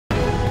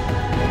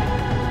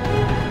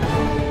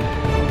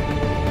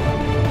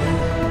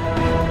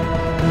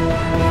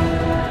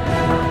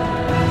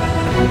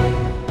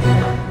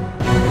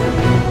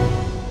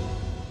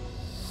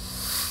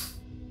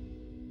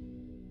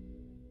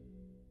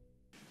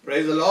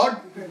Praise the Lord.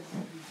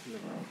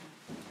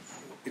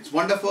 It's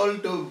wonderful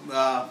to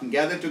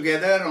gather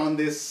together on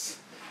this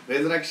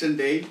Resurrection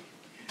Day.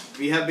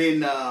 We have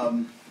been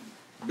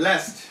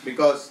blessed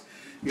because,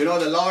 the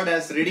Lord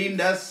has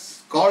redeemed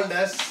us, called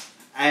us,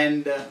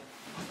 and,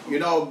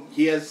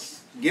 He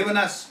has given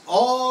us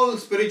all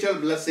spiritual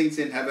blessings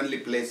in heavenly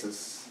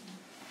places.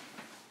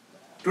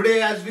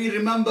 Today, as we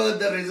remember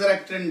the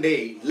Resurrection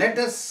Day, let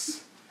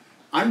us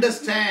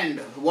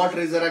understand what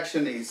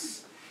resurrection is.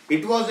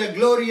 It was a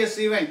glorious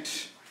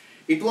event.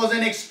 It was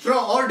an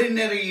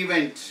extraordinary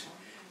event.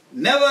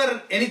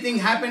 Never anything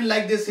happened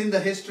like this in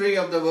the history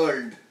of the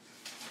world.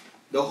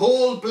 The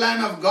whole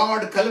plan of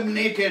God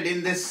culminated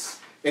in this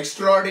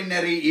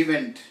extraordinary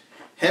event.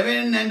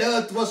 Heaven and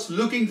earth was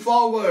looking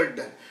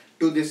forward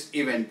to this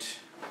event.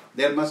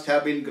 There must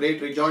have been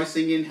great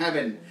rejoicing in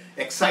heaven,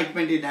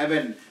 excitement in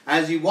heaven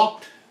as he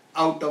walked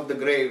out of the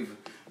grave,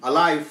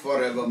 alive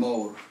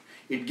forevermore.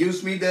 It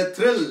gives me the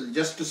thrill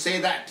just to say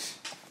that.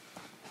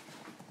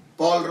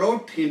 Paul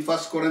wrote in 1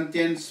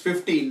 Corinthians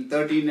 15,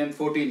 13 and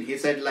 14, he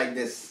said like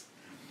this,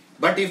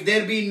 "But if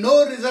there be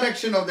no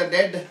resurrection of the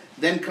dead,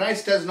 then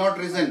Christ has not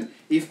risen.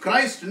 If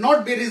Christ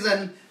not be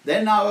risen,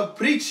 then our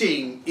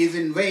preaching is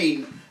in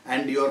vain,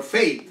 and your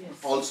faith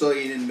also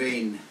is in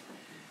vain."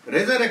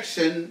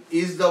 Resurrection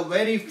is the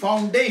very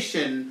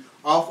foundation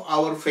of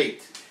our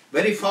faith,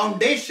 very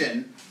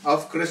foundation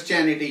of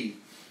Christianity.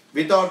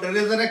 Without a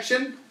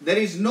resurrection, there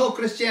is no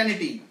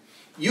Christianity.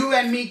 You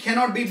and me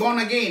cannot be born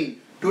again.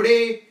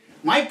 Today,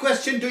 my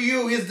question to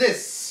you is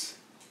this: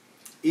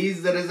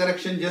 is the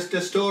resurrection just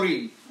a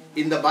story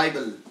in the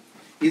Bible?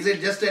 Is it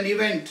just an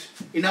event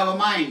in our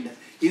mind?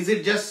 Is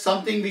it just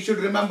something we should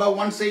remember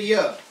once a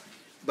year?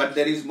 But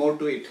there is more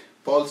to it.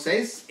 Paul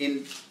says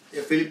in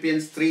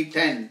Philippians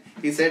 3:10,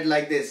 he said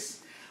like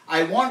this,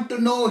 "I want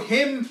to know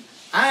him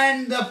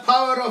and the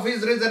power of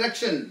his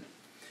resurrection."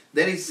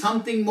 There is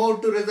something more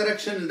to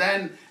resurrection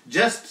than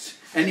just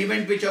an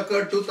event which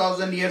occurred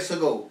 2000 years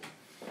ago.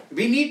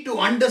 We need to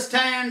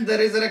understand the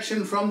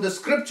resurrection from the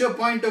scripture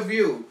point of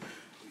view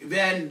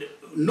and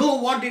know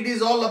what it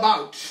is all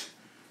about.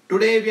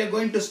 Today we are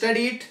going to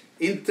study it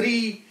in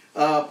three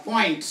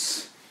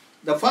points.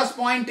 The first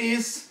point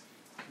is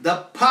the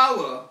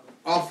power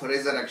of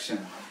resurrection.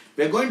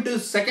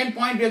 Second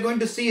point we are going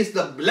to see is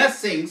the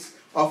blessings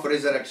of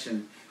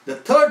resurrection. The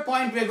third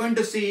point we are going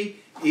to see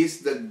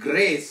is the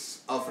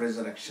grace of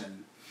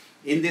resurrection.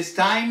 In this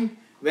time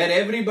where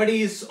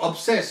everybody is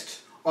obsessed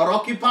or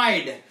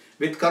occupied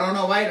with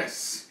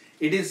coronavirus,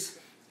 it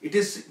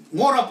is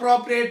more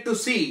appropriate to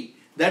see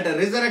that a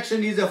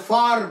resurrection is a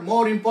far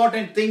more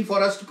important thing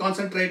for us to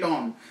concentrate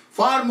on,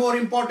 far more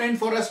important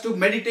for us to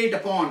meditate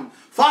upon,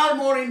 far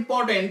more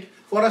important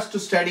for us to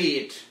study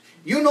it.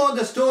 You know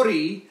the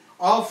story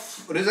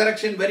of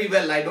resurrection very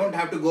well. I don't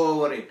have to go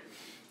over it.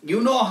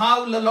 You know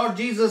how the Lord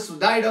Jesus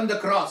died on the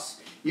cross.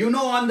 You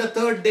know on the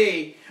third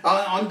day,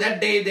 on that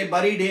day they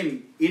buried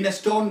him in a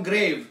stone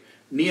grave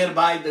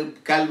nearby the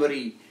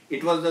Calvary.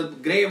 It was the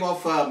grave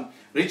of a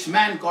rich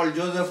man called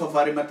Joseph of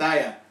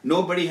Arimathea.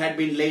 Nobody had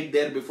been laid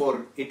there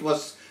before. It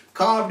was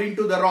carved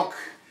into the rock,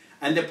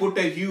 and they put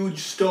a huge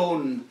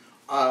stone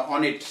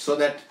on it so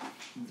that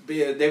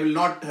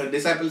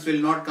disciples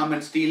will not come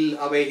and steal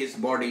away his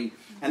body.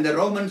 And the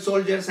Roman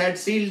soldiers had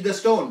sealed the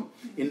stone.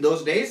 In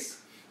those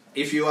days,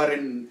 if you are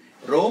in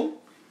Rome,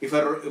 if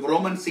a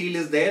Roman seal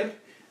is there,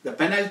 the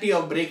penalty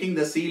of breaking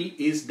the seal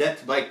is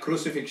death by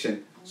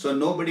crucifixion. So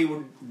nobody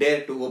would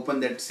dare to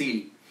open that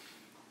seal.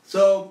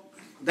 So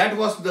that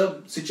was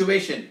the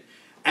situation.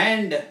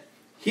 And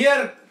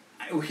here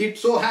it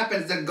so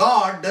happens that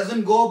God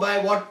doesn't go by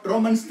what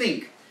Romans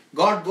think.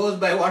 God goes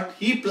by what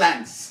he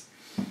plans.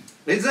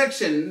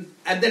 Resurrection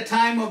at the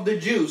time of the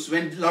Jews,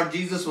 when Lord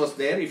Jesus was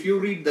there, if you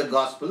read the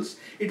Gospels,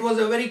 it was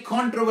a very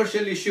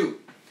controversial issue.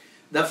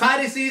 The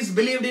Pharisees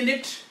believed in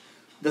it.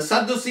 The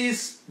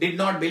Sadducees did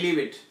not believe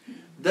it.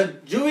 The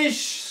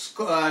Jewish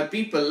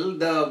people,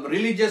 the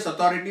religious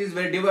authorities,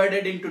 were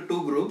divided into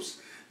two groups: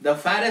 the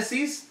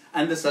Pharisees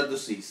and the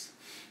Sadducees.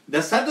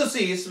 The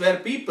Sadducees were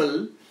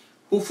people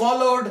who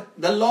followed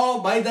the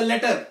law by the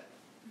letter.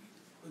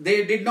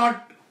 They did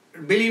not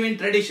believe in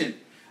tradition.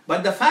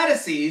 But the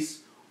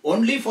Pharisees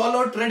only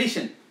followed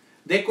tradition.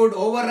 They could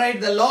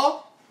override the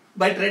law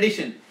by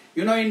tradition.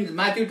 In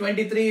Matthew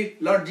 23,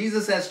 Lord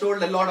Jesus has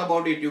told a lot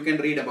about it. You can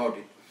read about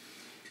it.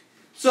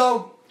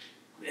 So,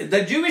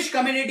 the Jewish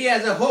community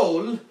as a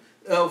whole,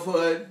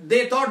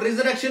 they thought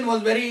resurrection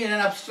was very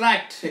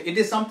Abstract. It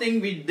is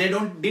something they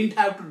didn't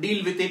have to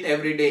deal with it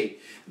every day.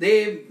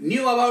 They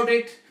knew about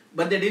it,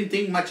 but they didn't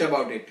think much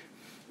about it.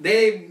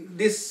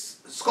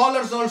 These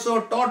scholars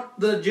also taught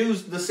the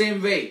Jews the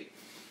same way.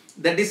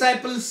 The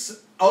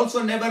disciples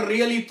also never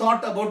really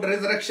thought about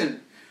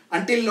resurrection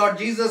until Lord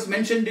Jesus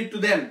mentioned it to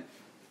them.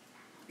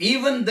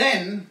 Even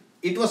then,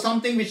 it was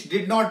something which they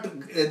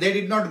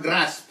did not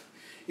grasp.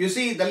 You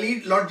see,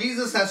 the Lord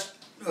Jesus has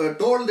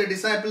told the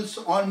disciples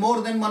on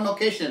more than one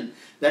occasion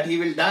that he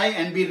will die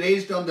and be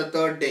raised on the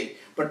third day.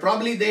 But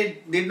probably they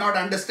did not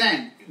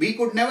understand. We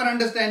could never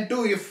understand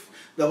too if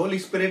the Holy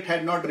Spirit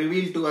had not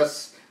revealed to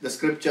us the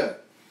scripture.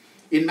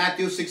 In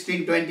Matthew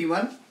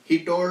 16:21,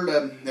 he told,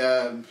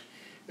 the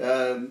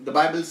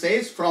Bible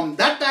says, from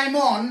that time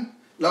on,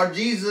 Lord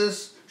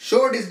Jesus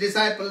showed his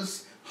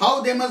disciples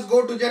how they must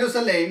go to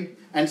Jerusalem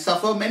and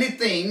suffer many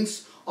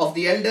things of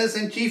the elders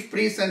and chief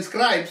priests and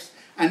scribes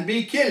and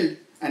be killed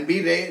and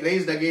be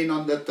raised again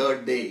on the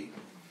third day.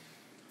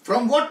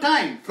 From what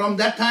time? From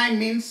that time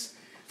means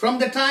from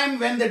the time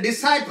when the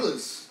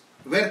disciples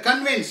were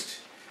convinced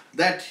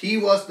that he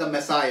was the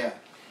Messiah.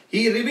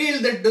 He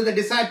revealed that to the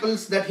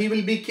disciples that he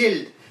will be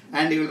killed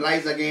and he will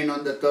rise again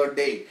on the third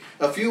day.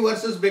 A few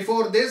verses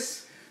before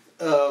this,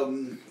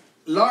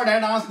 Lord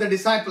had asked the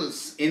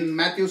disciples in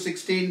Matthew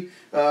 16,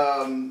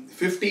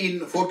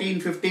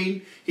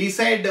 15, he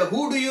said,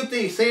 who do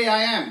you say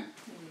I am?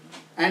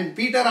 And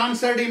Peter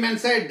answered him and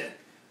said,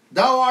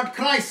 thou art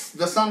Christ,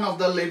 the Son of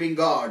the living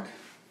God.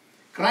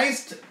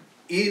 Christ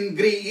in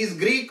Greek is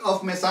Greek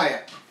of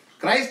Messiah.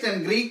 Christ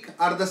and Greek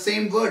are the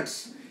same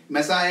words.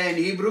 Messiah in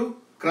Hebrew,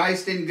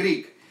 Christ in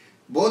Greek.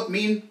 Both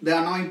mean the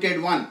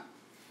anointed one.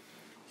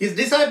 His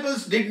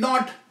disciples did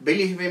not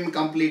believe him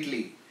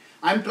completely.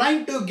 I'm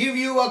trying to give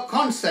you a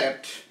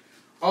concept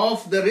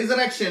of the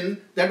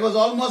resurrection that was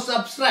almost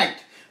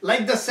abstract,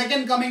 like the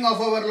second coming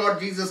of our Lord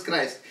Jesus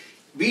Christ.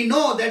 We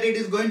know that it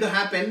is going to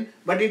happen,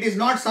 but it is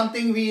not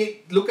something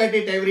we look at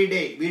it every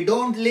day. We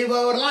don't live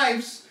our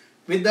lives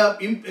with the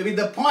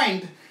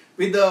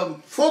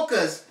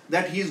focus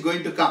that he is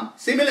going to come.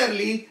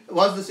 Similarly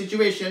was the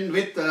situation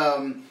with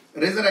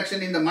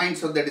resurrection in the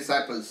minds of the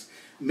disciples.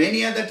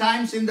 Many other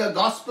times in the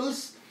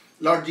Gospels,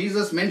 Lord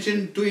Jesus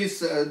mentioned to his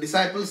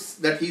disciples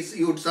that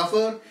he would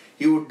suffer,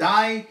 he would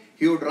die,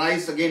 he would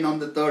rise again on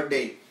the third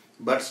day.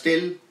 But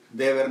still,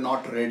 they were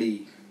not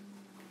ready.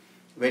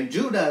 When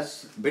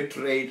Judas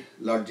betrayed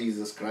Lord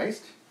Jesus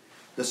Christ,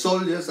 the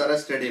soldiers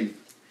arrested him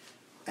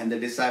and the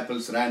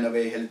disciples ran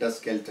away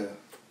helter-skelter.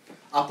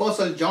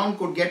 Apostle John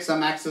could get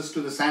some access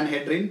to the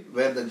Sanhedrin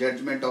where the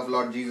judgment of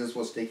Lord Jesus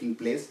was taking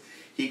place.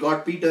 He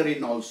got Peter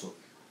in also.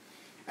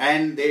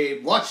 And they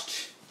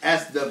watched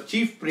as the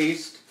chief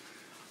priest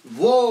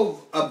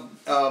wove a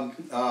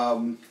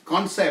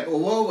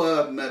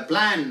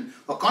plan,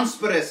 a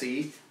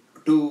conspiracy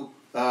to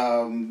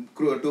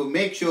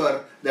make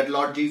sure that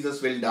Lord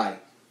Jesus will die.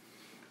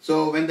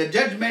 So when the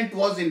judgment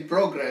was in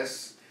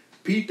progress,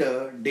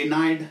 Peter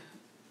denied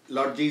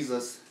Lord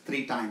Jesus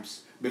 3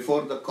 times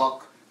before the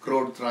cock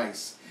crowed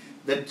thrice.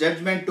 The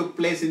judgment took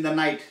place in the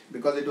night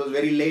because it was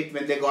very late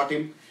when they got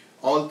him.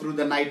 All through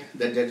the night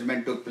the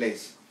judgment took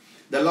place.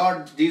 The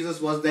Lord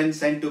Jesus was then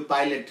sent to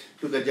Pilate,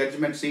 to the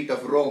judgment seat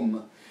of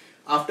Rome.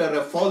 After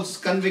a false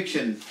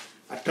conviction,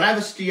 a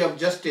travesty of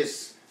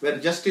justice, where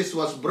justice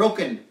was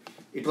broken,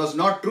 it was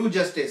not true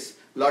justice,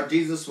 Lord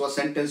Jesus was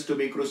sentenced to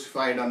be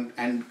crucified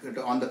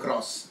on the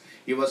cross.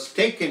 He was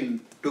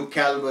taken to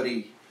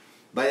Calvary.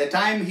 By the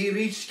time he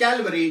reached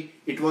Calvary,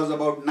 it was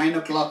about 9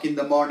 o'clock in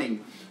the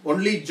morning.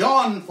 Only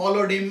John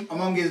followed him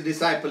among his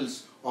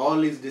disciples.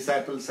 All his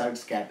disciples had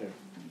scattered.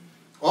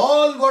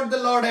 All what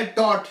the Lord had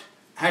taught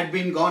had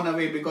been gone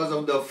away because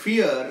of the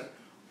fear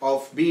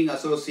of being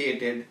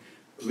associated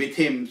with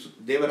him.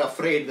 They were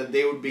afraid that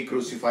they would be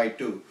crucified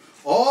too.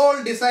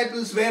 All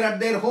disciples were at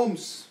their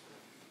homes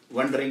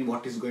wondering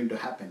what is going to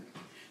happen.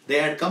 They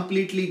had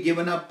completely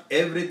given up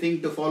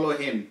everything to follow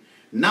him.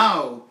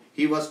 Now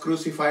he was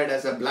crucified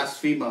as a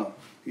blasphemer,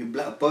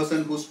 a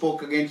person who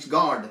spoke against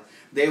God.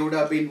 They would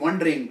have been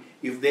wondering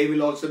if they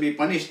will also be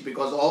punished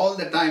because all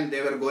the time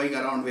they were going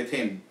around with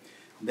him.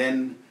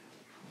 Then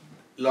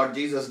Lord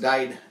Jesus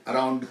died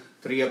around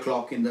 3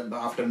 o'clock in the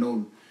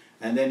afternoon,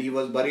 and then he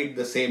was buried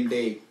the same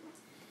day.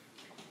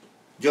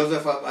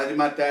 Joseph of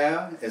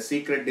Arimathea, a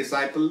secret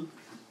disciple,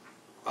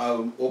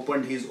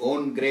 opened his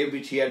own grave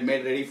which he had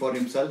made ready for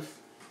himself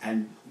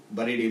and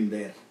buried him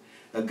there.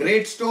 A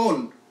great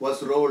stone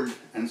was rolled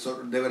and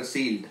so they were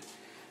sealed.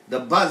 The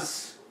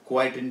buzz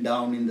quietened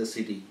down in the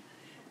city.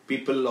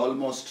 People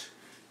almost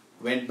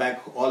went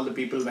back, all the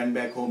people went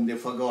back home. They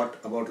forgot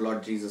about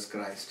Lord Jesus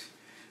Christ.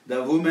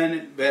 The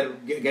women were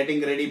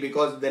getting ready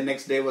because the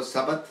next day was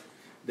Sabbath.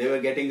 They were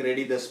getting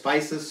ready the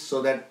spices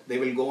so that they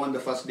will go on the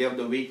first day of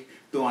the week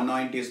to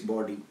anoint his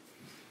body.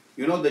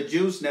 You know, the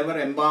Jews never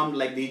embalmed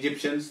like the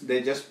Egyptians.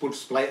 They just put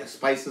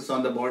spices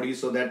on the body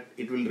so that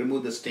it will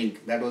remove the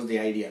stink. That was the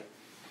idea.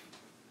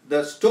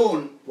 The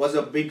stone was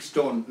a big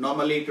stone.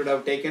 Normally it would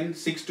have taken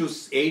 6 to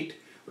 8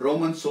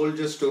 Roman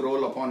soldiers to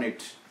roll upon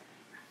it.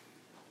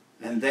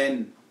 And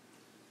then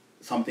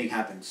something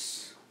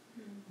happens.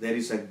 There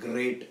is a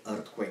great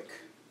earthquake.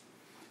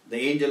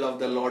 The angel of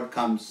the Lord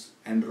comes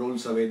and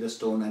rolls away the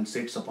stone and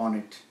sits upon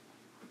it.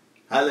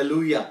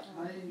 Hallelujah.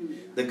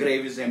 Hallelujah. The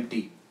grave is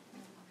empty.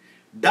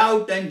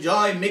 Doubt and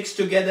joy mixed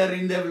together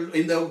in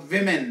the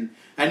women.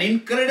 An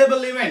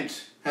incredible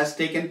event has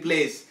taken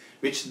place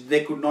which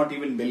they could not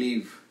even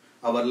believe.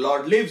 Our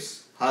Lord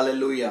lives.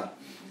 Hallelujah.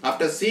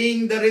 After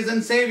seeing the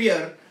risen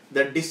Savior,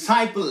 the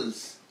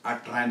disciples are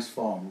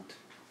transformed.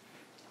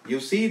 You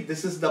see,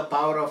 this is the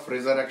power of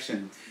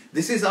resurrection.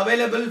 This is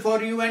available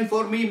for you and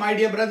for me, my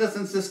dear brothers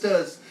and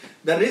sisters.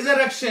 The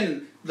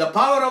resurrection The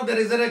power of the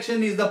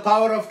resurrection is the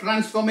power of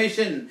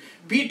transformation.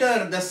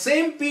 Peter, the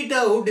same Peter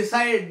who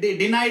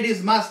denied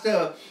his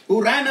master,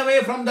 who ran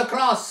away from the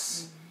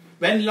cross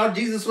when Lord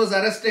Jesus was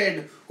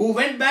arrested, who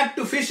went back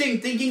to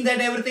fishing thinking that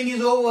everything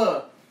is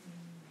over.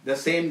 The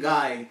same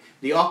guy,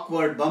 the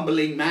awkward,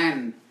 bumbling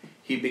man,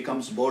 he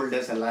becomes bold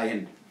as a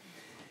lion.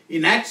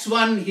 In Acts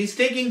 1, he's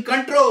taking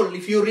control.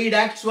 If you read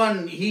Acts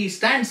 1, he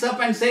stands up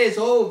and says,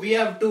 oh, we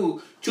have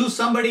to choose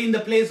somebody in the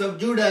place of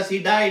Judas. He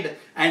died,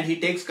 and he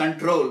takes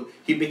control.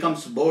 He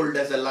becomes bold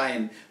as a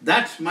lion.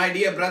 That, my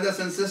dear brothers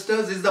and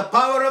sisters, is the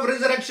power of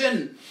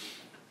resurrection.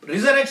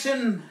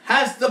 Resurrection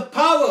has the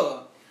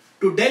power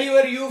to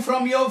deliver you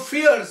from your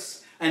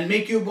fears and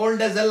make you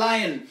bold as a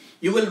lion.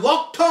 You will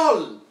walk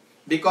tall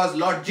because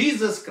Lord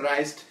Jesus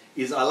Christ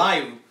is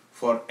alive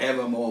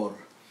forevermore.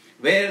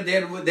 Where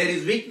there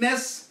is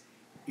weakness,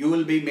 you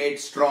will be made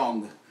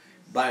strong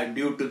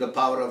due to the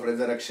power of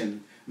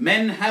resurrection.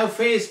 Men have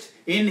faced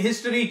in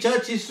history,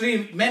 church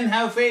history, men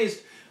have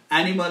faced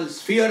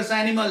animals, fierce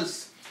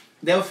animals.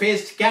 They have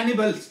faced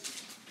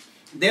cannibals.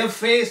 They have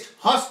faced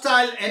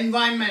hostile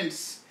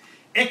environments,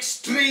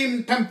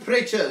 extreme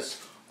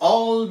temperatures,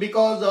 all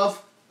because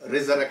of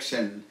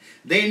resurrection.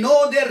 They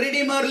know their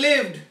Redeemer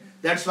lived.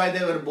 That's why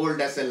they were bold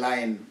as a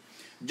lion.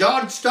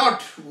 George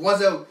Stott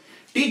was a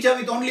teacher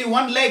with only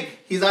one leg.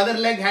 His other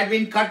leg had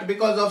been cut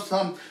because of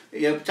some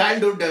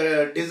childhood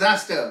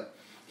disaster.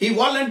 He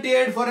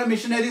volunteered for a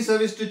missionary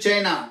service to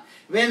China.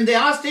 When they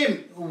asked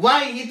him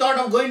why he thought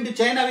of going to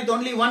China with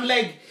only one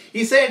leg,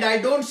 he said, I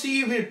don't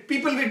see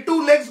people with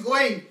two legs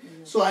going,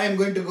 so I am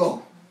going to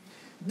go.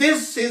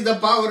 This is the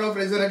power of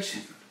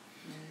resurrection.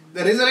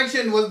 The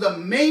resurrection was the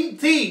main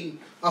theme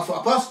of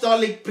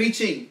apostolic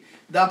preaching.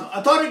 The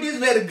authorities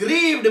were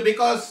grieved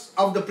because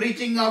of the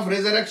preaching of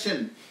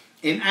resurrection.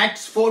 In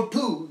Acts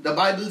 4:2, the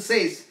Bible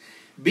says,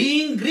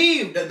 being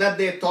grieved that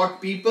they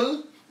taught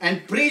people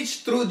and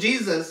preached through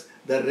Jesus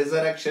the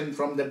resurrection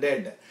from the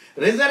dead.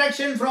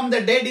 Resurrection from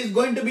the dead is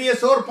going to be a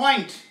sore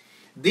point.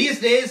 These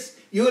days,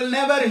 you will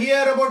never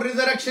hear about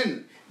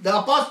resurrection. The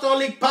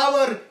apostolic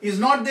power is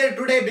not there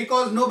today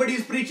because nobody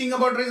is preaching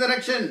about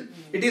resurrection.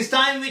 It is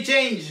time we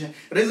change.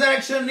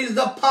 Resurrection is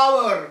the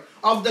power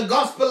of the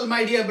gospel,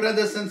 my dear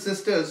brothers and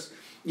sisters.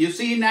 You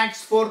see in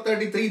Acts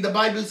 4:33, the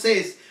Bible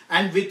says,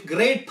 and with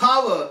great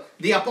power,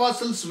 the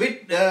apostles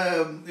gave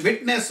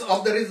witness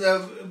of the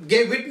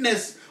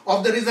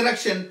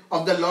resurrection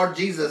of the Lord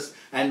Jesus,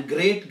 and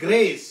great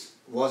grace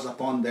was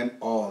upon them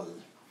all.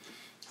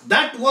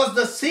 That was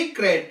the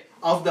secret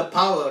of the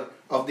power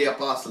of the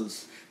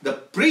apostles. The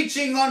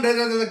preaching on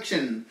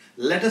resurrection.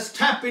 Let us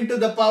tap into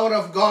the power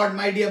of God,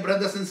 my dear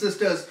brothers and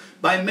sisters,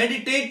 by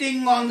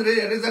meditating on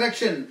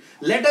resurrection.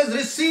 Let us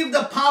receive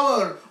the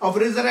power of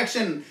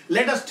resurrection.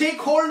 Let us take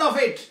hold of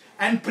it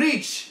and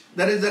preach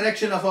the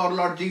resurrection of our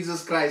Lord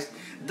Jesus Christ.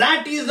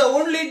 That is the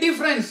only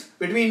difference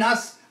between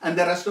us and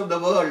the rest of the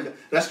world,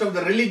 rest of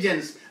the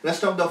religions,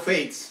 rest of the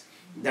faiths.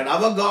 That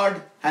our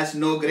God has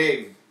no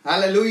grave.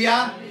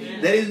 Hallelujah.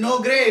 Amen. There is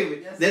no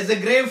grave. Yes. There is a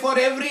grave for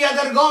every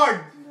other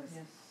God.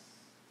 Yes.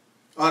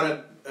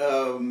 Or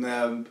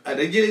a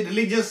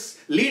religious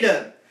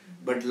leader.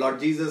 But Lord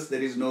Jesus,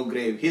 there is no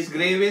grave. His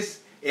grave is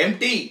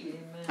empty.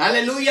 Amen.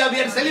 Hallelujah.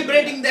 We are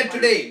celebrating that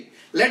today.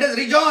 Let us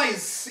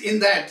rejoice in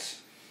that.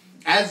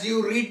 As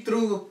you read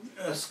through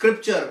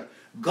scripture,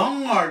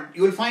 God,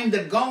 you will find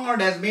that God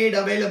has made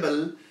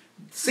available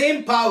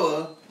same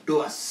power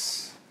to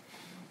us.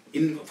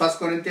 In 1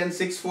 Corinthians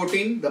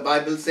 6:14, the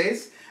Bible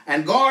says,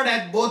 and God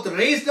hath both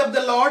raised up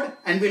the Lord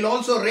and will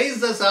also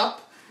raise us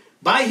up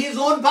by His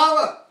own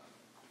power.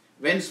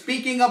 When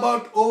speaking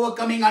about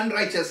overcoming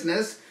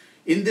unrighteousness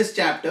in this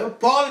chapter,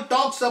 Paul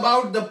talks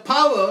about the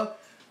power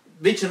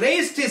which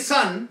raised his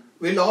Son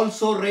will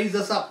also raise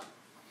us up.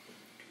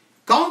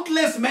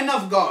 Countless men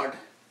of God,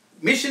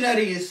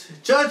 missionaries,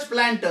 church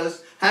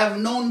planters have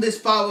known this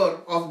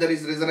power of the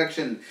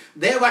resurrection.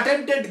 They have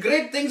attempted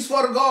great things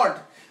for God.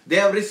 They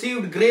have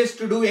received grace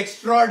to do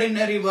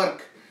extraordinary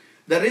work.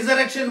 The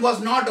resurrection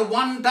was not a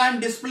one-time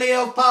display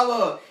of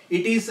power.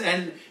 It's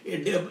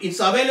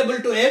available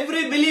to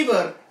every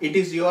believer. It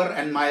is your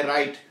and my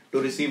right to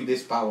receive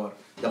this power.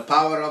 The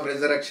power of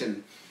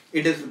resurrection.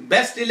 It is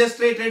best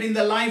illustrated in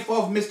the life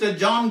of Mr.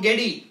 John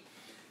Geddy.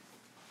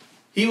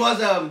 He was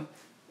a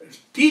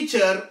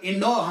teacher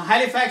in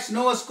Halifax,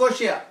 Nova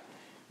Scotia.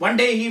 One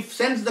day he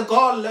sends the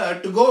call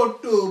to go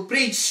to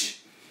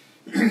preach.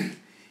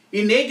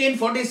 In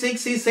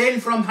 1846, he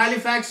sailed from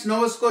Halifax,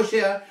 Nova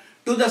Scotia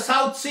to the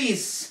South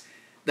Seas,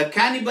 the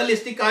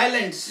cannibalistic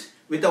islands,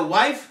 with a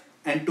wife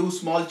and 2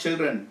 small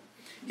children.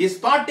 His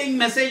parting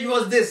message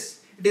was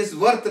this. It is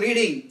worth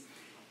reading.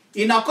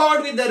 In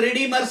accord with the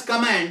Redeemer's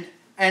command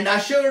and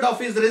assured of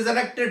His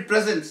resurrected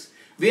presence,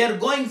 we are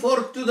going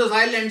forth to those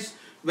islands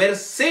where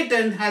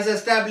Satan has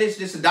established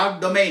his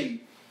dark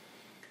domain.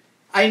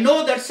 I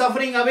know that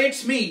suffering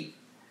awaits me,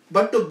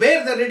 but to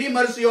bear the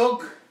Redeemer's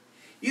yoke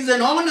is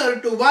an honor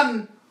to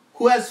one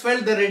who has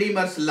felt the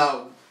Redeemer's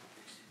love.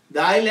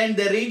 The island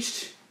they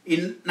reached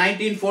in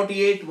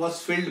 1948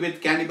 was filled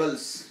with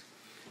cannibals.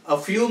 A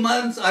few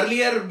months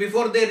earlier,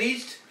 before they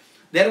reached,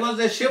 there was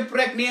a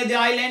shipwreck near the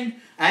island,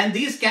 and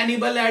these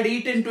cannibals had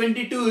eaten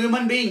 22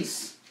 human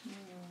beings.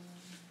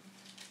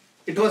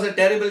 It was a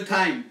terrible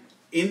time.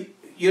 He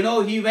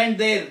went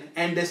there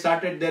and they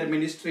started their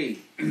ministry.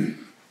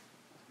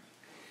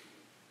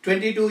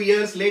 22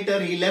 years later,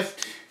 he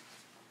left.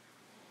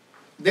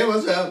 There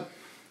was a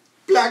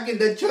plaque in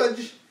the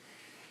church.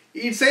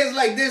 It says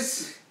like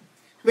this: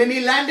 when he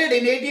landed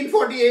in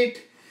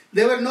 1848,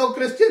 there were no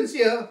Christians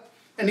here.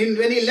 And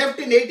when he left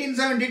in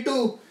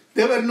 1872,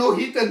 there were no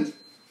heathens.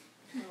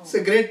 It's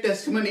a great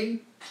testimony.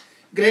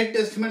 Great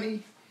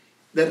testimony.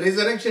 The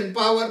resurrection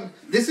power.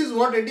 This is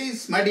what it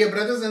is, my dear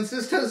brothers and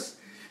sisters.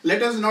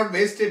 Let us not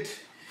waste it.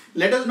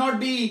 Let us not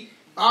be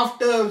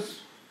after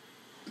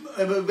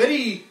a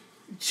very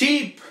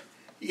cheap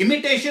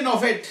imitation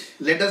of it.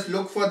 Let us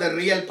look for the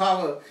real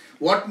power.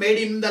 What made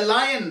him the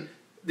lion?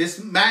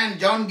 This man,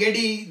 John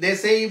Geddy, they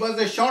say he was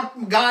a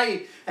short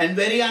guy and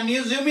very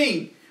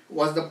unassuming,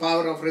 was the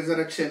power of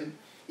resurrection.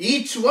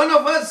 Each one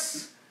of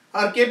us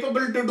are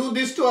capable to do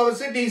this to our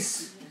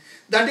cities.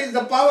 That is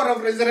the power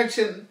of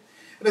resurrection.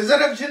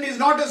 Resurrection is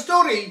not a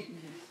story.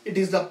 It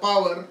is the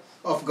power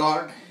of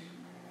God.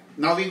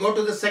 Now we go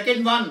to the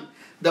second one.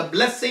 The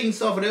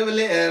blessings of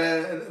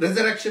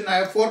resurrection. I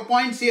have 4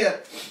 points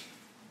here.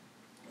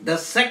 The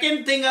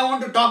second thing I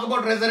want to talk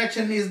about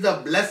resurrection is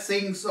the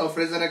blessings of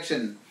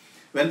resurrection.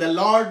 When the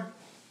Lord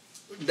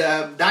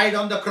died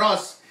on the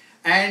cross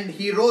and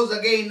he rose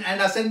again and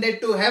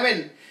ascended to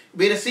heaven,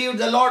 we received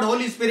the Lord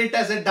Holy Spirit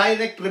as a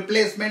direct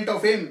replacement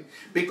of him,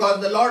 because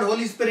the Lord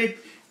Holy Spirit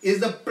is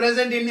the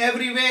present in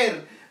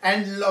everywhere,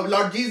 and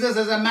Lord Jesus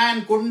as a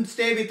man couldn't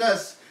stay with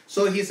us,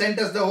 so he sent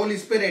us the Holy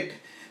Spirit.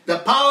 The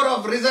power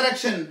of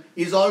resurrection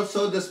is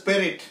also the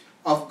Spirit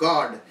of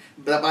God.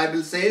 The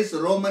Bible says,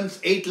 Romans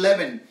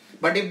 8:11,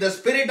 but if the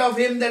Spirit of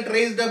him that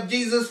raised up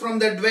Jesus from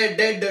the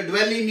dead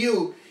dwell in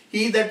you,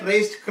 he that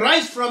raised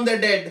Christ from the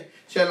dead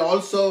shall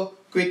also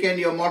quicken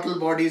your mortal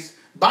bodies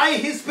by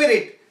his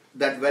Spirit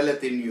that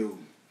dwelleth in you.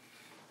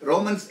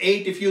 Romans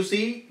 8, if you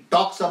see,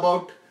 talks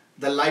about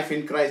the life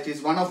in Christ.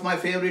 It's one of my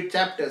favorite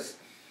chapters.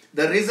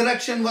 The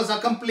resurrection was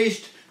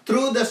accomplished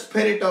through the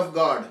Spirit of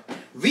God.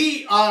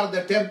 We are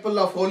the temple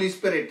of Holy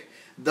Spirit.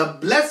 The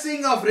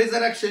blessing of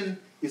resurrection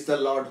is the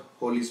Lord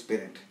Holy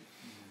Spirit,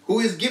 who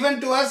is given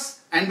to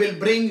us and will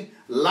bring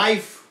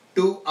life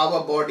to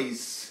our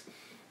bodies.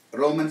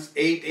 Romans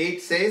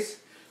 8:8 says,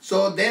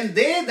 so then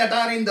they that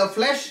are in the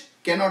flesh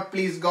cannot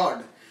please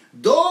God.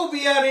 Though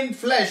we are in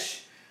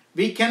flesh,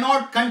 we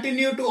cannot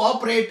continue to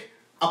operate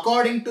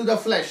according to the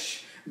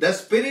flesh. The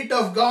Spirit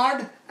of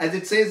God, as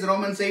it says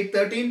Romans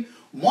 8:13,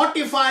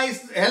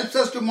 helps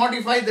us to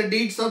mortify the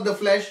deeds of the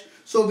flesh.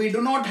 So we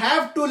do not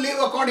have to live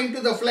according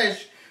to the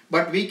flesh,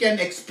 but we can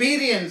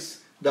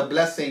experience the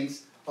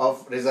blessings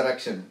of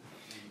resurrection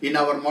in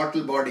our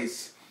mortal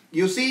bodies.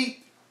 You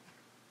see,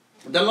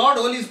 the Lord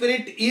Holy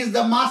Spirit is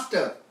the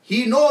master.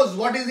 He knows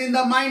what is in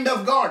the mind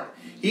of God.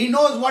 He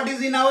knows what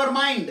is in our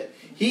mind.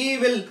 He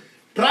will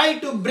try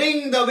to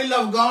bring the will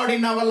of God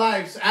in our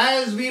lives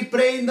as we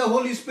pray in the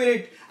Holy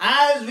Spirit,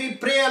 as we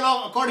pray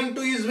according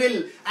to his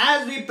will,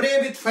 as we pray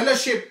with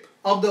fellowship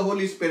of the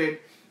Holy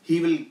Spirit. He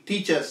will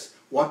teach us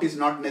what is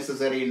not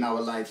necessary in our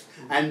lives,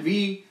 and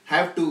we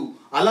have to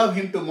allow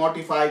him to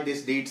mortify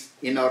these deeds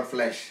in our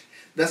flesh.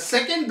 The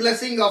second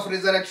blessing of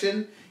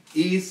resurrection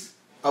is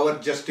our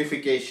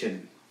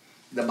justification.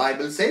 The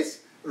Bible says,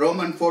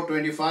 Romans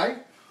 4:25,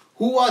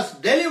 who was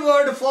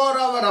delivered for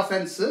our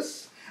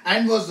offenses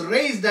and was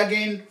raised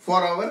again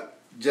for our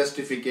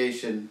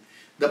justification.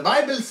 The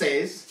Bible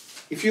says,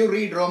 if you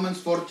read Romans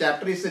 4th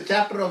chapter, it's a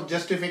chapter of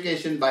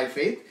justification by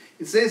faith.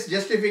 It says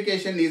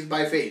justification is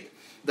by faith.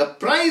 The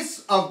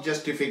price of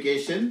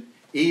justification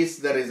is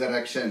the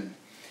resurrection.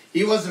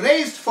 He was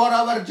raised for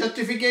our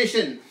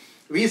justification.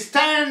 We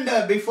stand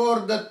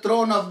before the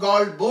throne of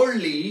God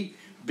boldly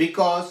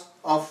because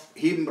of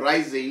him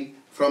rising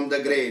from the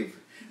grave.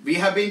 We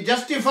have been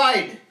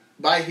justified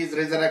by his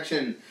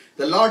resurrection.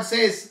 The Lord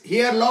says,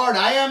 here Lord,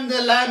 I am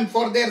the lamb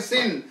for their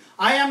sin.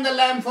 I am the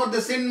lamb for the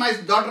sin my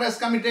daughter has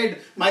committed,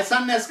 my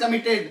son has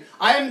committed.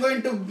 I am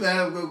going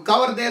to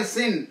cover their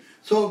sin.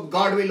 So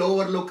God will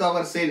overlook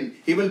our sin.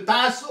 He will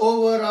pass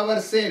over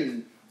our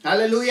sin.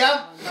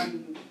 Hallelujah.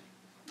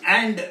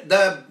 And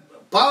the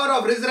power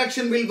of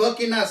resurrection will work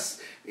in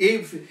us.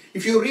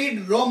 If you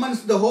read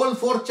Romans, the whole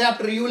 4th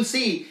chapter, you will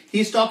see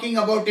he's talking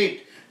about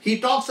it. He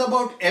talks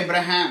about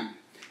Abraham.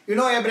 You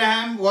know,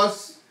 Abraham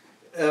was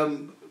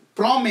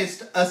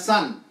promised a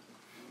son,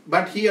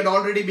 but he had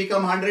already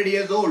become 100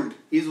 years old.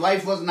 His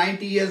wife was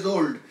 90 years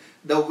old.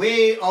 The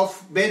way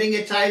of bearing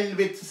a child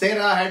with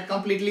Sarah had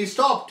completely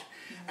stopped.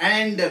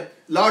 And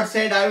Lord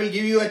said, I will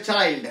give you a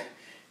child.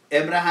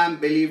 Abraham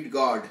believed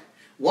God.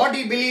 What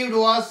he believed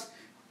was,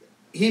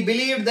 he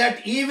believed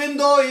that even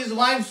though his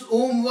wife's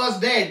womb was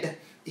dead,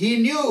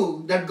 he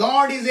knew that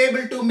God is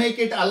able to make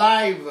it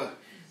alive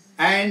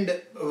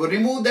and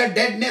remove the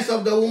deadness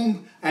of the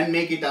womb and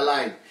make it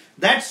alive.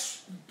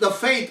 That's the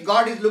faith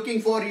God is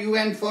looking for you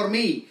and for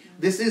me.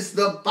 This is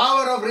the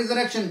power of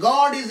resurrection.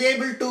 God is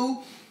able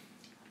to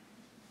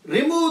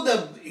remove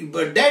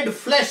the dead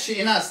flesh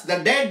in us, the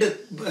dead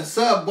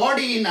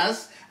body in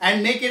us,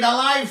 and make it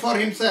alive for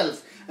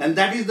himself. And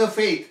that is the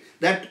faith.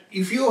 That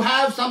if you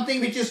have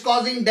something which is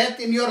causing death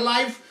in your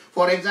life,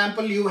 for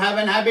example, you have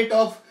an habit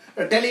of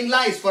telling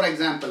lies, for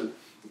example,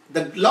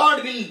 the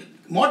Lord will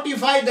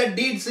mortify the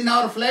deeds in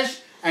our flesh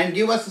and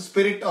give us a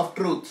spirit of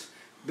truth.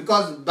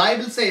 Because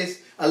Bible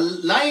says,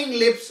 lying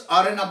lips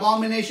are an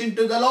abomination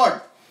to the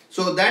Lord.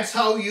 So that's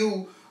how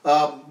you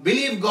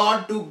believe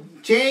God to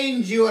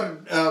change your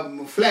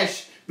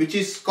flesh, which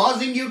is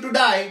causing you to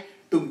die,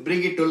 to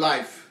bring it to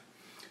life.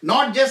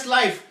 Not just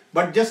life,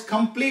 but just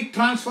complete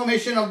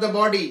transformation of the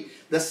body.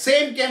 The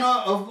same can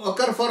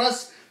occur for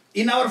us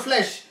in our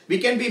flesh. We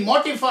can be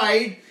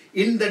mortified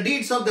in the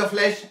deeds of the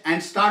flesh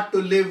and start to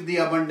live the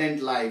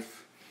abundant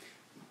life.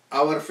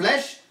 Our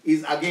flesh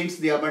is against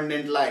the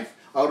abundant life.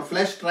 Our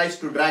flesh tries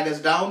to drag us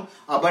down.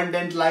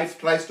 Abundant life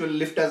tries to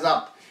lift us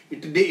up.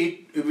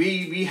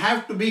 We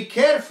have to be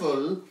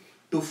careful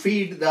to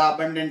feed the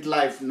abundant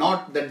life,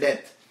 not the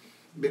death.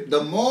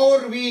 The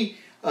more we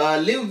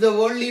live the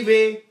worldly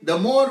way, the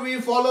more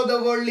we follow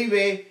the worldly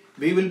way,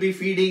 we will be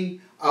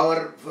feeding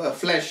our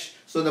flesh.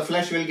 So the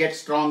flesh will get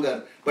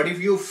stronger. But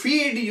if you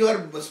feed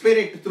your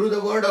spirit through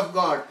the word of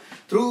God,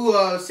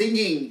 through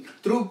singing,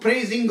 through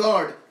praising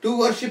God, through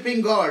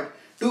worshipping God,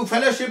 to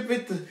fellowship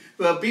with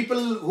people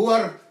who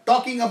are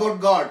talking about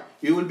God,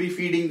 you will be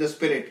feeding the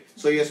spirit.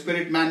 So your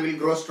spirit man will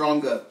grow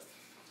stronger.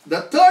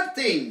 The third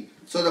thing,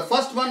 so the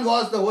first one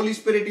was the Holy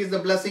Spirit is the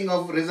blessing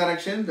of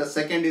resurrection. The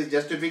second is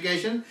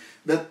justification.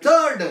 The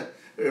third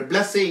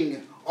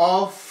blessing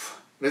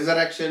of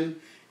resurrection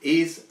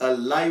is a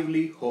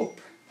lively hope.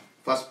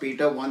 1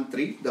 Peter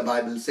 1:3, the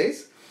Bible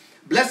says,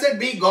 "Blessed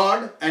be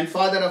God and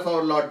Father of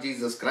our Lord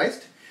Jesus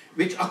Christ,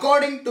 which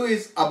according to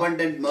his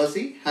abundant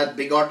mercy hath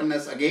begotten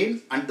us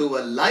again unto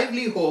a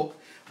lively hope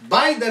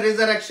by the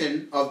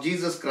resurrection of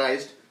Jesus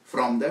Christ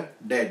from the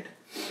dead."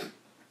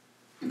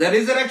 The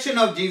resurrection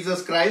of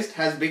Jesus Christ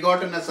has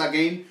begotten us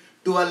again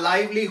to a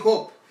lively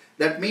hope.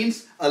 That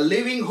means a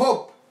living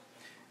hope.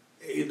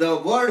 The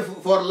word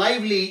for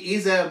lively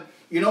is a,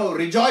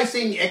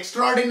 rejoicing,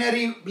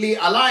 extraordinarily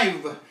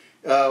alive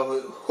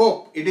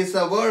hope. It is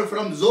a word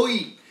from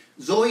Zoe.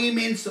 Zoe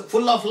means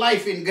full of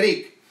life in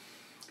Greek.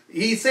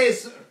 He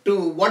says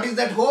what is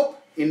that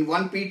hope? In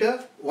 1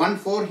 Peter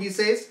 1:4 he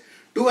says,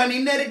 "To an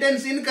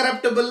inheritance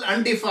incorruptible,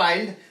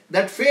 undefiled,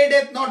 that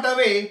fadeth not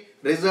away,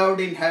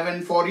 reserved in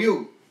heaven for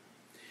you."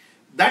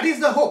 That is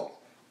the hope.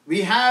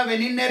 We have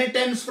an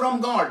inheritance from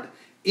God.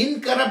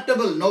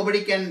 Incorruptible.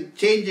 Nobody can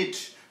change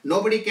it.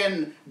 Nobody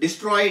can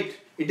destroy it.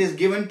 It is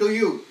given to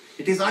you.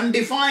 It is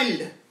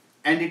undefiled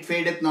and it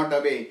fadeth not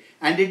away.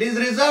 And it is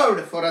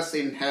reserved for us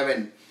in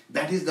heaven.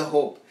 That is the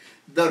hope.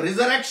 The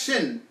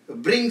resurrection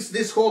brings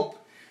this hope.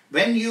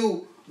 When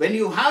you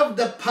have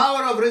the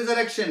power of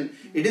resurrection,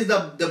 it is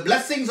the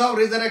blessings of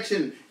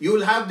resurrection, you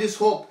will have this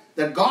hope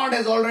that God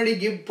has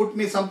already put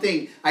me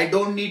something. I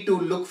don't need to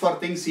look for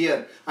things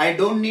here. I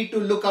don't need to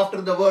look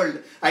after the world.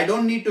 I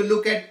don't need to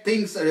look at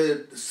things,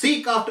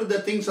 seek after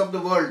the things of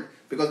the world.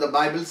 Because the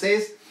Bible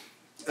says,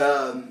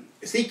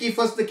 "Seek ye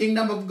first the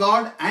kingdom of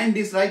God and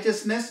his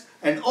righteousness,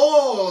 and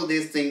all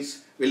these things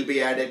will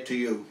be added to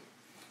you."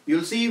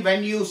 You'll see,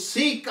 when you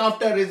seek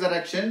after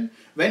resurrection,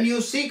 when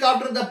you seek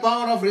after the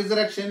power of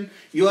resurrection,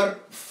 your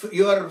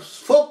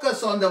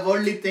focus on the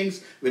worldly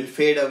things will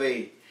fade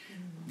away.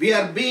 We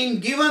are being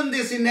given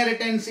this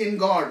inheritance in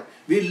God.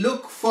 We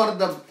look for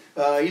the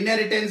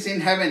inheritance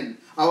in heaven.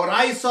 Our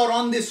eyes are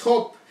on this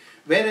hope.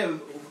 Where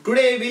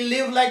today we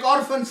live like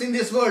orphans in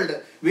this world.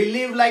 We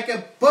live like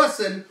a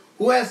person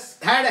who has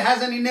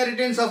an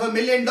inheritance of $1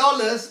 million,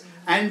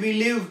 and we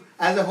live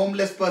as a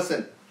homeless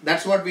person.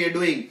 That's what we are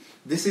doing.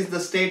 This is the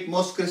state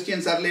most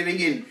Christians are living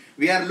in.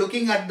 We are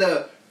looking at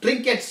the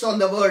trinkets on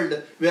the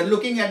world. We are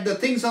looking at the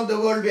things of the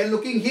world. We are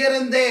looking here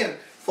and there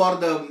for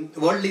the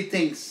worldly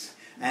things.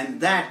 And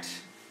that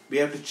we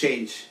have to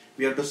change.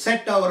 We have to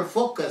set our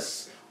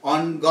focus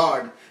on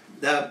God.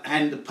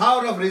 And the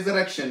power of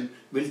resurrection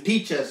will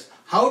teach us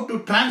how to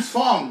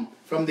transform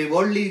from the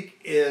worldly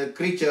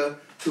creature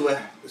to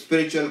a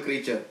spiritual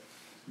creature.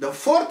 The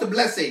fourth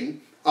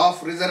blessing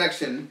of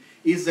resurrection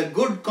is a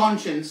good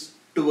conscience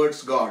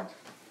towards God.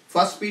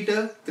 1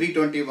 Peter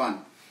 3:21.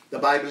 The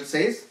Bible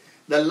says,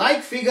 "The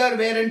like figure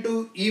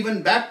whereunto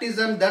even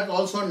baptism doth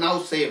also now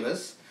save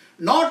us,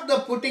 not the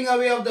putting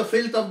away of the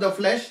filth of the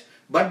flesh,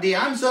 but the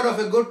answer of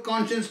a good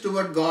conscience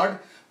toward God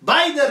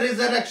by the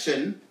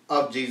resurrection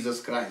of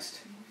Jesus Christ."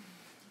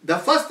 The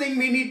first thing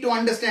we need to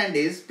understand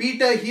is,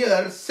 Peter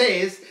here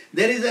says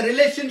there is a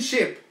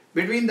relationship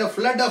between the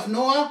flood of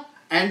Noah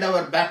and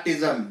our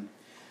baptism.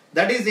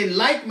 That is, in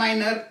like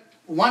manner,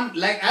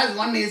 as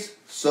one is,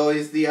 so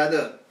is the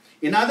other.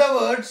 In other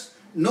words,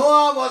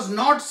 Noah was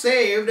not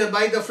saved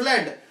by the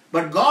flood,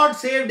 but God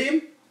saved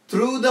him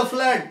through the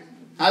flood.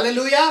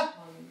 Hallelujah!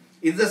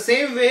 In the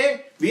same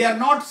way, we are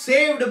not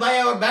saved by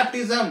our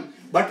baptism,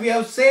 but we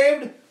are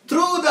saved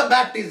through the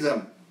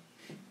baptism.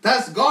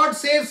 Thus, God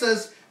saves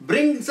us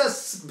brings us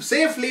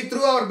safely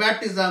through our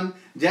baptism,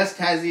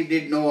 just as he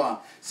did Noah.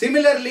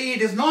 Similarly,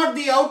 it is not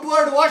the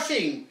outward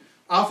washing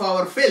of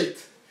our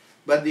filth,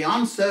 but the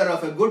answer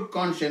of a good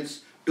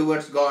conscience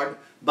towards God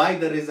by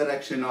the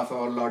resurrection of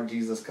our Lord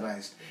Jesus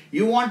Christ.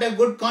 You want a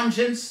good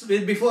conscience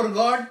before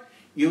God?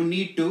 You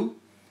need to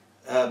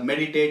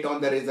meditate on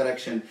the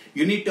resurrection.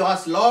 You need to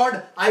ask,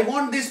 Lord, I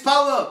want this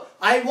power.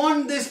 I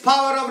want this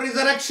power of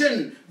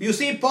resurrection. You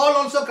see, Paul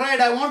also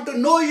cried, I want to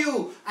know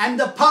you and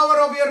the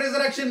power of your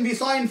resurrection. We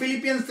saw in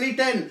Philippians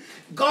 3:10.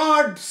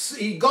 God is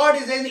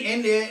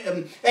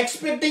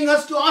expecting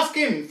us to ask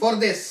him for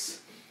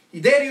this.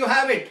 There you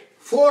have it.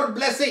 4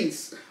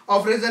 blessings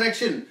of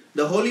resurrection.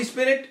 The Holy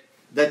Spirit,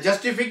 the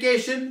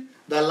justification,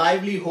 the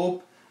lively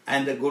hope,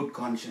 and the good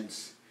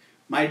conscience.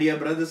 My dear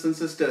brothers and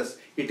sisters,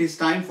 it is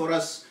time for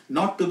us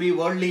not to be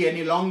worldly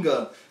any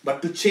longer,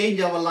 but to change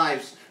our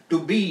lives, to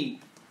be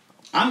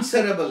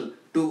answerable,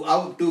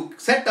 to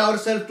set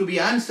ourselves to be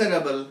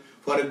answerable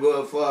for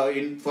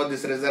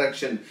this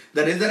resurrection.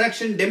 The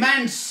resurrection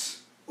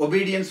demands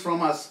obedience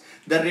from us.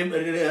 The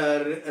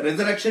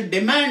resurrection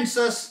demands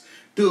us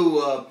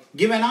to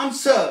give an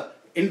answer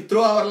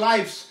through our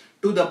lives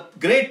to the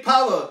great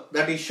power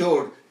that he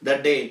showed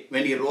that day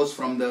when he rose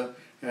from the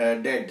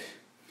dead.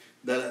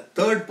 The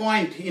third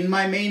point in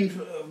my main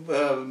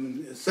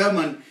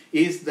sermon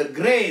is the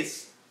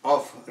grace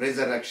of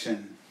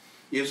resurrection.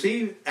 You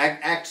see,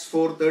 Acts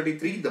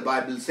 4:33, the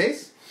Bible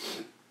says,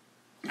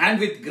 and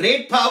with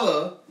great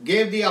power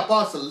gave the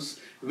apostles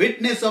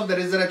witness of the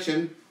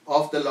resurrection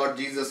of the Lord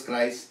Jesus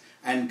Christ,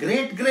 and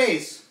great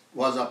grace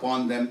was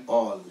upon them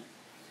all.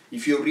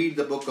 If you read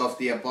the book of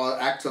the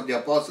Acts of the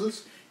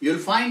Apostles, you'll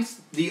find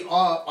the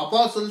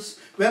apostles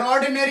were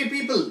ordinary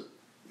people.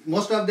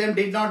 Most of them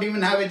did not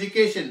even have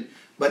education,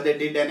 but they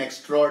did an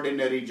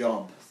extraordinary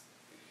job.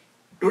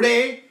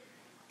 Today,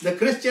 the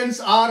Christians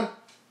are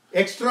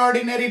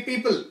extraordinary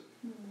people,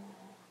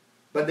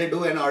 but they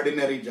do an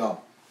ordinary job.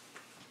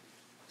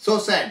 So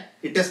sad.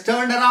 It has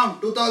turned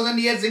around. 2000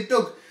 years it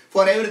took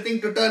for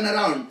everything to turn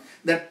around.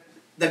 That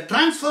the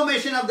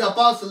transformation of the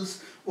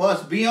apostles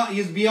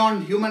is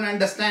beyond human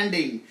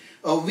understanding.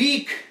 A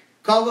weak,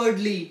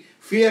 cowardly,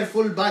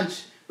 fearful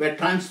bunch were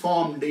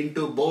transformed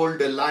into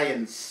bold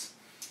lions.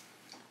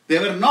 They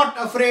were not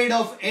afraid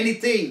of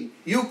anything.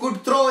 You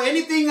could throw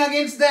anything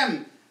against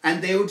them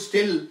and they would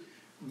still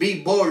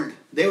be bold.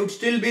 They would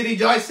still be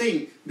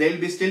rejoicing. They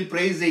will be still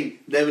praising.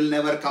 They will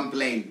never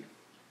complain.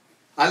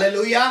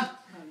 Hallelujah.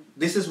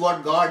 This is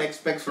what God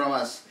expects from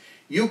us.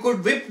 You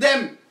could whip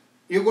them.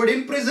 You could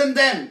imprison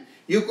them.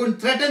 You could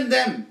threaten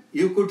them.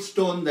 You could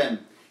stone them.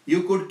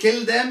 You could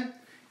kill them.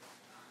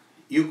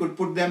 You could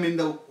put them in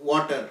the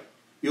water.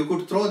 You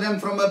could throw them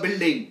from a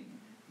building.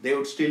 They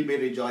would still be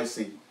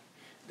rejoicing.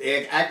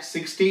 Acts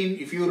 16,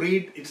 if you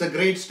read, it's a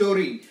great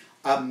story.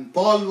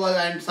 Paul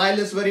and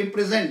Silas were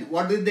imprisoned.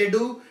 What did they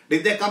do?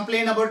 Did they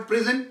complain about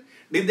prison?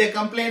 Did they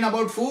complain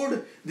about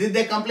food? Did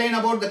they complain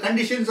about the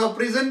conditions of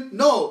prison?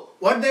 No.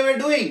 What they were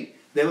doing?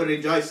 They were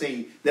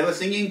rejoicing. They were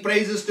singing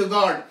praises to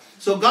God.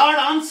 So God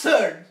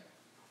answered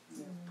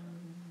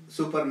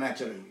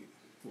supernaturally.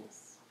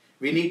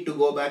 We need to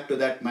go back to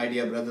that, my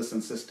dear brothers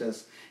and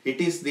sisters. It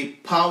is the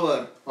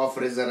power of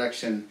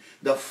resurrection.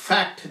 The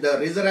fact, the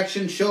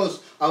resurrection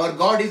shows our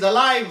God is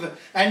alive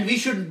and we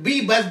should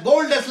be as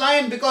bold as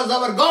lion because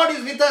our God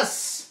is with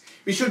us.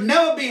 We should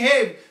never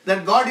behave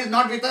that God is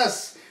not with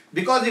us.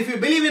 Because if you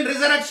believe in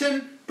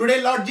resurrection,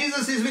 today Lord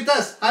Jesus is with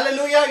us.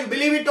 Hallelujah, you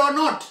believe it or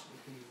not?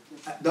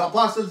 The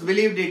apostles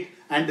believed it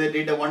and they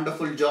did a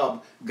wonderful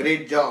job,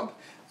 great job.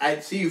 I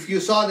see, if you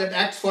saw that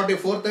Acts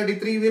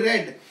 44:33 we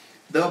read,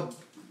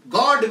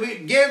 God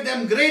gave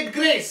them great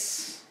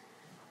grace.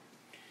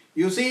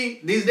 You see,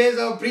 these days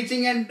our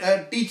preaching and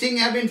teaching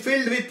have been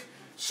filled with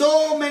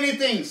so many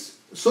things,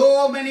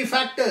 so many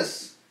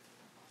factors.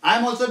 I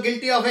am also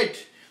guilty of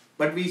it.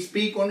 But we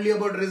speak only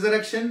about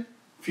resurrection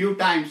few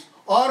times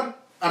or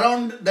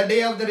around the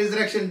day of the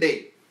resurrection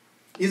day.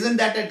 Isn't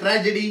that a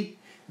tragedy?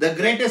 The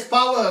greatest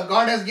power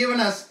God has given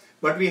us,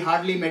 but we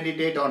hardly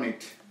meditate on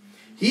it.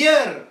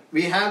 Here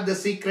we have the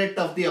secret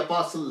of the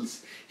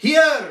apostles.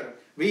 Here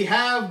we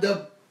have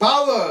the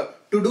power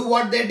to do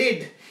what they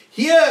did.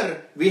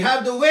 Here we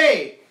have the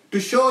way to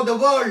show the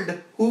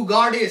world who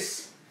God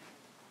is.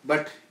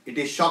 But it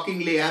is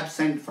shockingly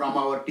absent from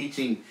our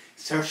teaching.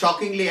 So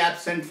shockingly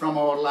absent from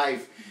our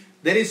life.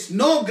 There is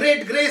no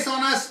great grace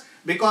on us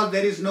because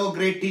there is no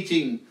great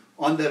teaching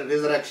on the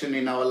resurrection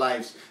in our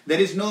lives. There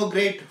is no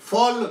great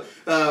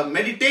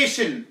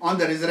meditation on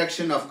the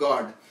resurrection of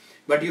God.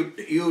 But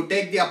you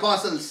take the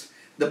apostles,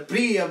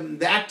 the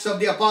Acts of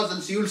the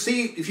Apostles, you'll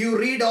see, if you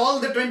read all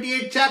the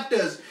 28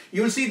 chapters,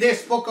 you'll see they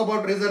spoke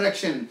about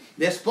resurrection.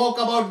 They spoke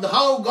about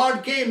how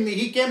God came,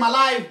 He came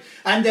alive,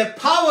 and their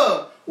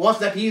power was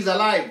that He is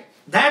alive.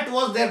 That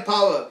was their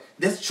power.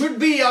 This should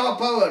be our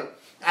power.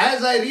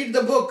 As I read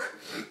the book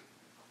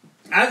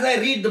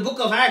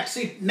of Acts,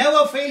 it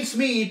never fails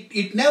me.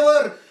 It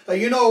never,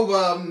 it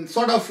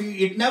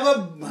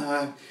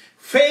never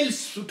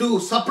fails to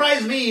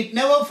surprise me. It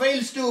never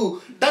fails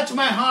to touch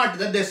my heart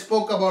that they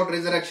spoke about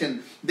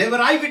resurrection. They were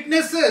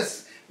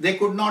eyewitnesses. They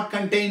could not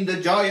contain the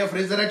joy of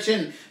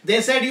resurrection.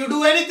 They said, you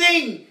do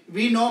anything.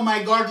 We know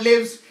my God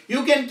lives.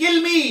 You can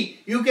kill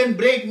me. You can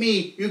break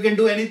me. You can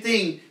do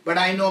anything. But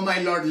I know my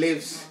Lord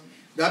lives.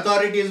 The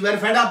authorities were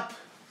fed up.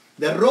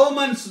 The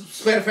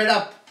Romans were fed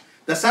up.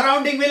 The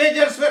surrounding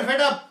villagers were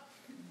fed up.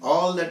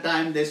 All the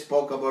time they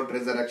spoke about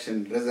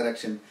resurrection,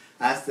 resurrection.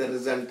 As the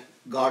result,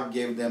 God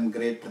gave them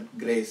great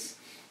grace.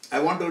 I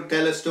want to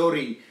tell a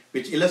story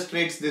which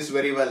illustrates this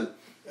very well.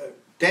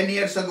 10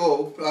 years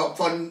ago,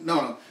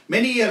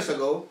 many years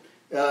ago,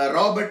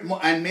 Robert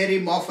and Mary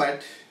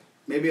Moffat,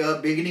 maybe a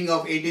beginning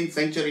of 18th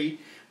century,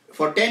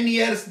 for 10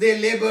 years they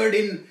labored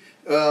in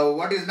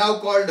what is now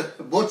called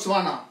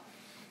Botswana.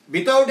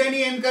 Without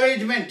any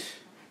encouragement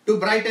to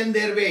brighten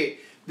their way,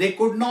 they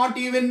could not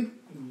even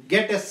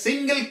get a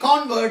single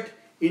convert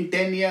in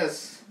 10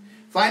 years.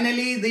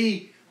 Finally,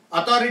 the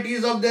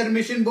authorities of their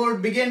mission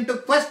board began to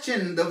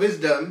question the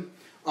wisdom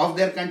of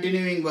their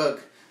continuing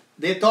work.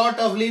 They thought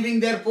of leaving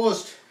their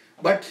post,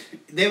 but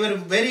they were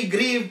very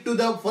grieved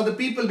for the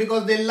people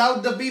because they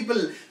loved the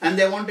people and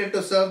they wanted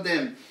to serve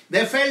them.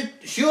 They felt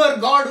sure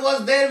God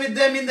was there with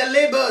them in the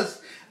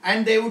labors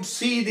and they would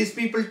see these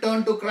people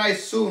turn to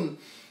Christ soon.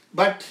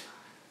 But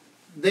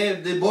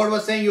the board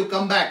was saying, you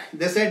come back.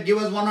 They said, give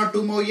us 1 or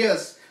 2 more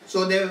years.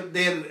 So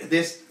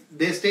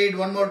they stayed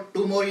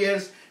 2 more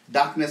years.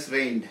 Darkness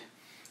reigned.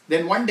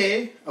 Then one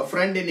day, a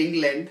friend in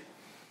England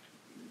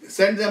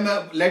sent them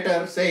a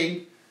letter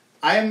saying,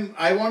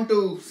 I want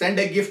to send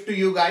a gift to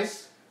you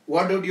guys.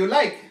 What would you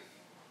like?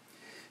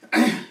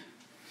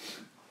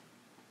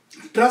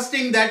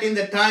 Trusting that in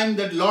the time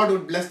that Lord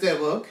would bless their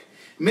work,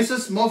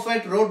 Mrs.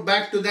 Moffat wrote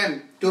back to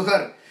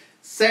her,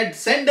 said,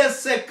 send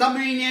us a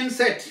communion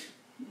set.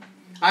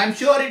 I am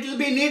sure it will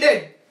be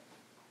needed.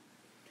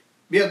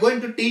 We are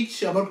going to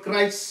teach about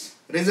Christ's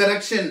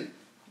resurrection.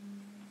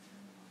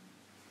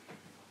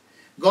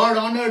 God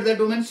honored that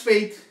woman's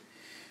faith.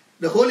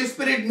 The Holy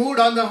Spirit moved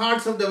on the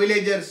hearts of the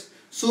villagers.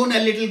 Soon a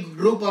little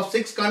group of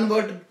 6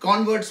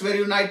 converts were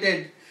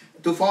united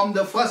to form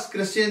the first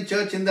Christian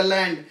church in the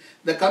land.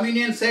 The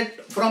communion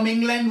set from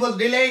England was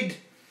delayed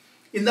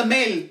in the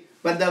mail,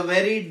 but the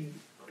very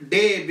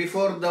day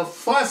before the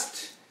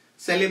first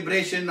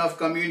celebration of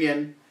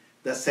communion,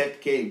 the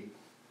set came.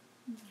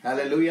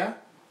 Hallelujah.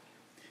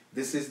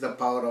 This is the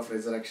power of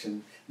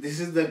resurrection. This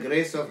is the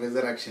grace of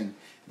resurrection.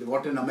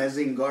 What an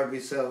amazing God we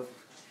serve.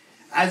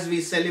 As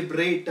we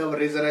celebrate our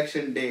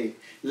resurrection day,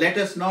 let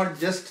us not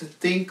just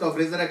think of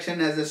resurrection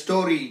as a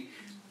story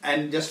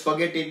and just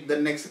forget it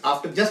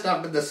just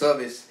after the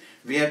service.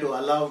 We have to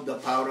allow the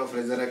power of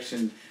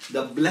resurrection,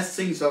 the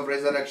blessings of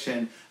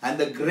resurrection, and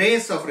the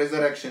grace of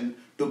resurrection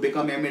to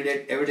become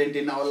evident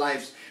in our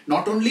lives.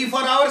 Not only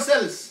for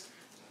ourselves.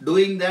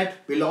 Doing that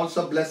will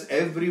also bless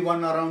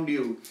everyone around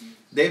you.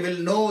 They will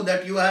know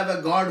that you have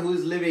a God who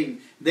is living.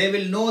 They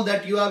will know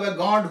that you have a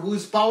God who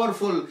is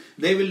powerful.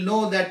 They will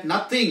know that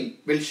nothing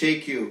will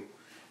shake you.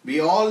 We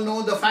all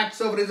know the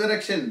facts of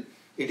resurrection.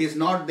 It is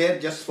not there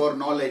just for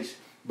knowledge,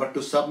 but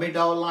to submit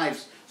our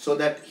lives so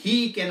that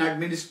He can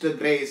administer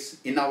grace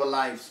in our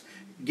lives.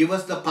 Give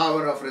us the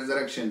power of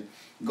resurrection.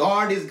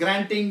 God is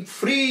granting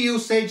free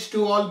usage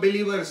to all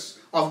believers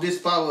of this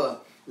power.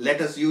 Let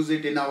us use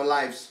it in our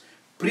lives.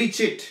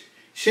 Preach it,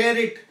 share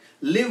it,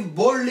 live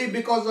boldly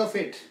because of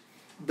it.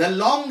 The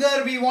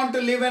longer we want to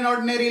live an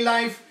ordinary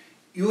life,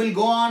 you will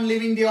go on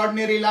living the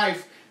ordinary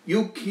life.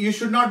 You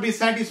should not be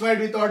satisfied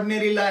with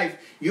ordinary life.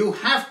 You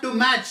have to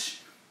match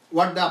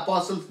what the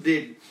apostles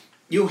did.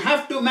 You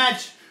have to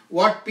match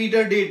what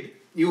Peter did.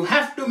 You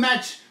have to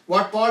match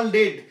what Paul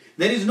did.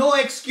 There is no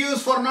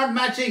excuse for not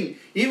matching.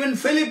 Even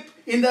Philip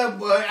in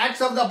the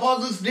Acts of the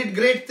Apostles did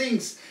great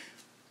things.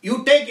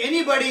 You take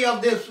anybody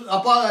of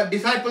the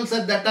disciples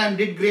at that time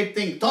did great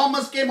things.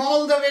 Thomas came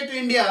all the way to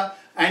India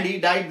and he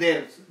died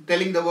there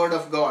telling the word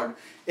of God.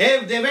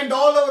 They went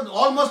all over,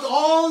 almost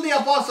all the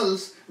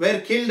apostles were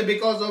killed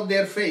because of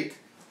their faith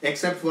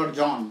except for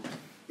John.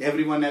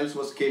 Everyone else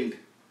was killed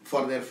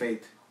for their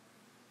faith.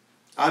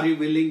 Are you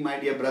willing, my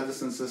dear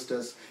brothers and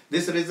sisters?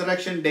 This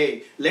resurrection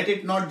day, let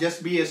it not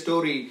just be a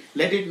story.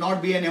 Let it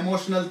not be an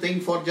emotional thing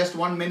for just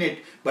 1 minute.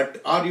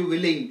 But are you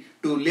willing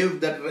to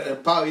live that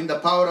in the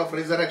power of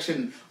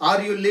resurrection?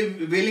 Are you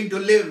willing to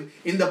live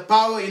in the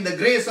power, in the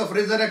grace of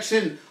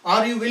resurrection?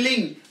 Are you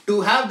willing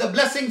to have the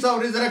blessings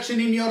of resurrection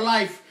in your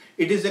life?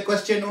 It is a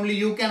question only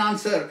you can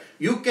answer.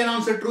 You can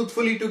answer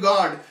truthfully to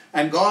God,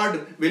 and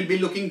God will be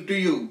looking to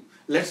you.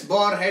 Let's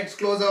bow our heads,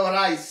 close our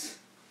eyes.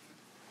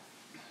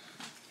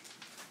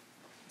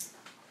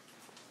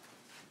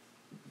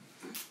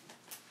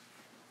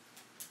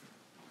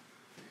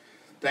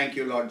 Thank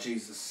you, Lord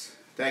Jesus.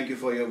 Thank you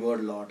for your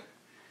word, Lord.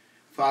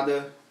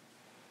 Father,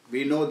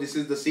 we know this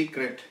is the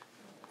secret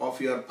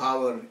of your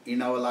power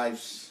in our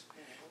lives.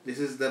 This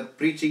is the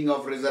preaching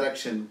of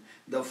resurrection,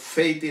 the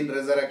faith in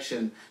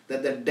resurrection,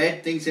 that the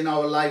dead things in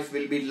our life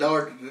will be,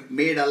 Lord,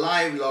 made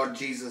alive, Lord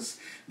Jesus.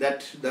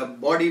 That the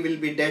body will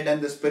be dead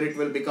and the spirit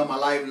will become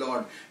alive,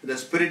 Lord. The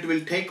spirit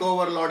will take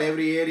over, Lord,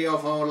 every area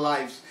of our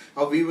lives.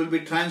 We will be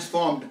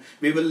transformed.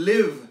 We will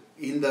live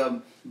in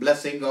the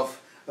blessing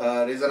of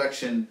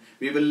resurrection.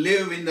 We will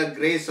live in the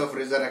grace of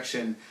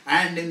resurrection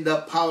and in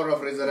the power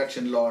of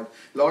resurrection, Lord.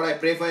 Lord, I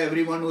pray for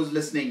everyone who's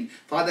listening.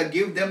 Father,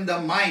 give them the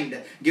mind,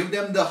 give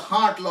them the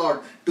heart, Lord,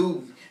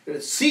 to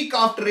seek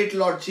after it,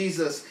 Lord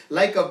Jesus,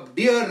 like a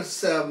deer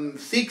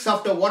seeks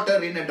after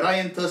water in a dry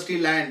and thirsty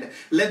land.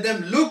 Let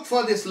them look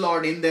for this,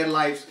 Lord, in their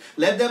lives.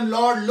 Let them,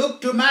 Lord,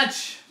 look to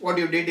match what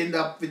you did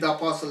with the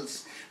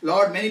apostles.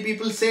 Lord, many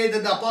people say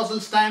that the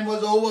apostles' time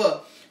was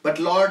over. But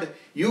Lord,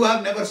 you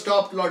have never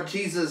stopped, Lord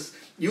Jesus.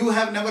 You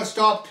have never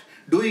stopped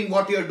doing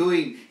what you are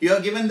doing. You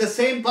have given the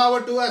same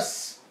power to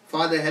us.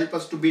 Father, help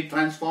us to be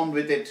transformed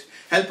with it.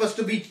 Help us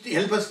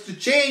to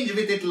change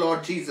with it,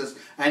 Lord Jesus,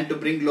 and to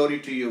bring glory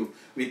to you.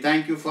 We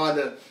thank you,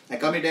 Father. I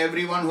commit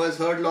everyone who has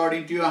heard, Lord,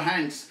 into your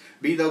hands.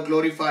 Be thou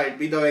glorified,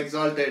 be thou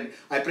exalted.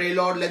 I pray,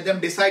 Lord, let them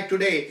decide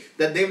today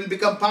that they will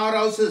become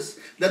powerhouses,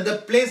 that the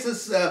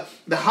places,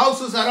 the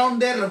houses around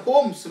their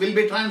homes will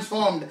be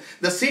transformed.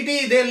 The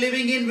city they're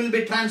living in will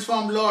be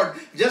transformed, Lord.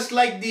 Just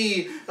like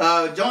the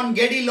John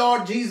Geddy,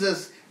 Lord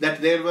Jesus,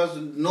 that there was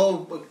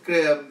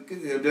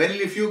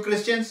very few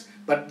Christians,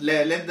 but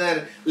let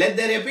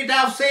their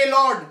epitaph say,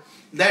 Lord,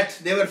 that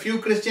there were few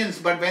Christians,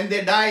 but when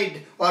they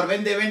died or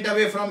when they went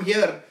away from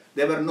here,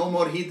 there were no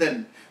more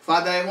heathen.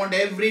 Father, I want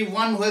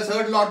everyone who has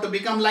heard, Lord, to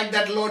become like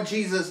that, Lord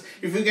Jesus.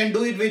 If you can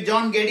do it with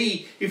John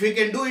Geddy, if you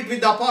can do it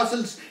with the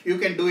apostles, you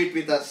can do it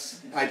with us.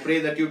 I pray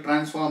that you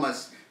transform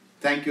us.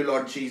 Thank you,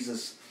 Lord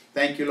Jesus.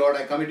 Thank you, Lord.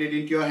 I commit it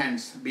into your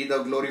hands. Be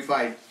thou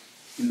glorified.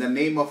 In the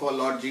name of our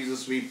Lord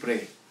Jesus we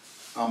pray.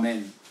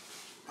 Amen.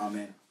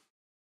 Amen.